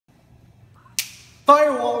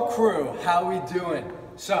Firewall crew, how we doing?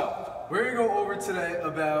 So, we're gonna go over today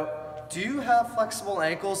about, do you have flexible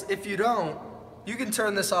ankles? If you don't, you can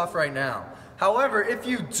turn this off right now. However, if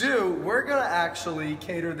you do, we're gonna actually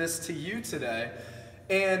cater this to you today.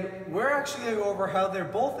 And we're actually gonna go over how they're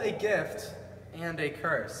both a gift and a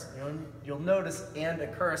curse. You'll notice "and a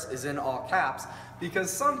curse" is in all caps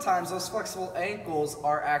because sometimes those flexible ankles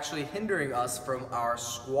are actually hindering us from our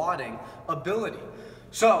squatting ability.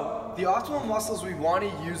 So, the optimal muscles we want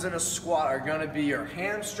to use in a squat are going to be your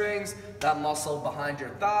hamstrings, that muscle behind your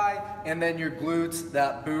thigh, and then your glutes,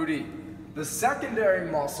 that booty. The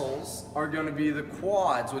secondary muscles are going to be the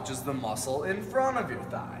quads, which is the muscle in front of your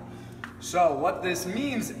thigh. So, what this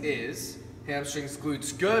means is, hamstrings,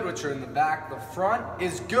 glutes, good, which are in the back. The front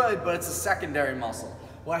is good, but it's a secondary muscle.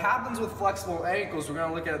 What happens with flexible ankles, we're going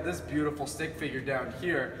to look at this beautiful stick figure down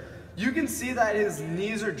here. You can see that his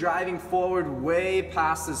knees are driving forward way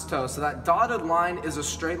past his toe. So that dotted line is a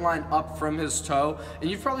straight line up from his toe. And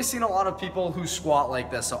you've probably seen a lot of people who squat like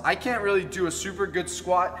this. So I can't really do a super good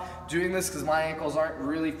squat doing this because my ankles aren't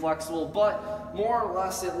really flexible, but more or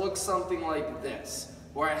less it looks something like this,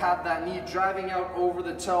 where I have that knee driving out over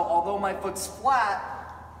the toe. Although my foot's flat,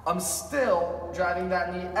 I'm still driving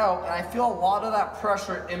that knee out, and I feel a lot of that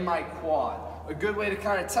pressure in my quad. A good way to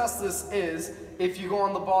kind of test this is if you go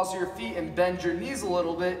on the balls of your feet and bend your knees a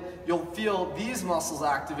little bit, you'll feel these muscles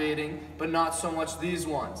activating, but not so much these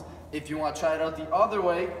ones. If you want to try it out the other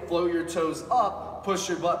way, float your toes up, push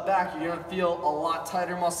your butt back, you're going to feel a lot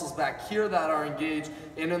tighter muscles back here that are engaged,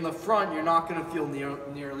 and in the front, you're not going to feel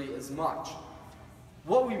nearly as much.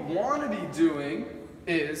 What we want to be doing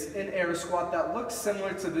is an air squat that looks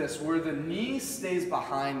similar to this, where the knee stays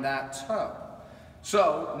behind that toe.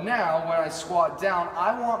 So now when I squat down,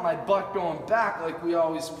 I want my butt going back like we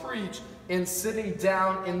always preach and sitting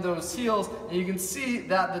down in those heels. And you can see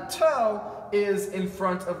that the toe is in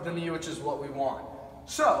front of the knee, which is what we want.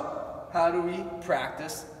 So how do we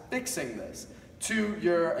practice fixing this? To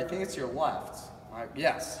your, I think it's your left.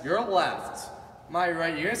 Yes, your left. My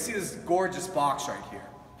right, you're gonna see this gorgeous box right here.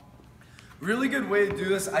 Really good way to do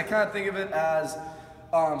this. I kind of think of it as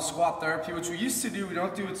squat therapy, which we used to do. We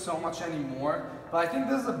don't do it so much anymore, but I think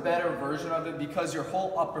this is a better version of it because your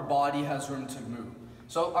whole upper body has room to move.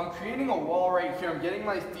 So I'm creating a wall right here. I'm getting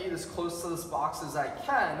my feet as close to this box as I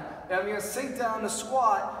can, and I'm gonna sink down to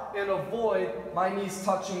squat and avoid my knees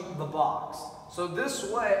touching the box. So this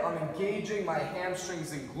way, I'm engaging my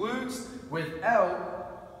hamstrings and glutes without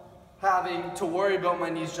having to worry about my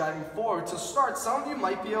knees driving forward. To start, some of you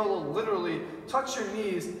might be able to literally touch your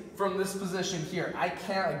knees from this position here. I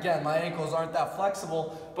can't, again, my ankles aren't that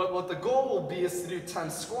flexible, but what the goal will be is to do 10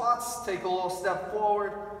 squats, take a little step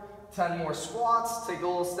forward, 10 more squats, take a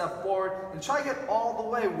little step forward, and try to get all the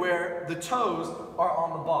way where the toes are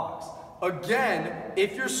on the box. Again,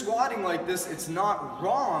 if you're squatting like this, it's not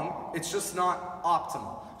wrong, it's just not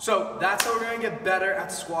optimal. So that's how we're going to get better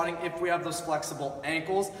at squatting if we have those flexible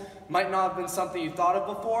ankles. Might not have been something you thought of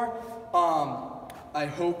before. I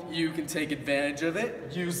hope you can take advantage of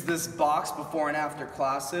it. Use this box before and after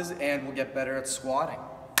classes, and we'll get better at squatting.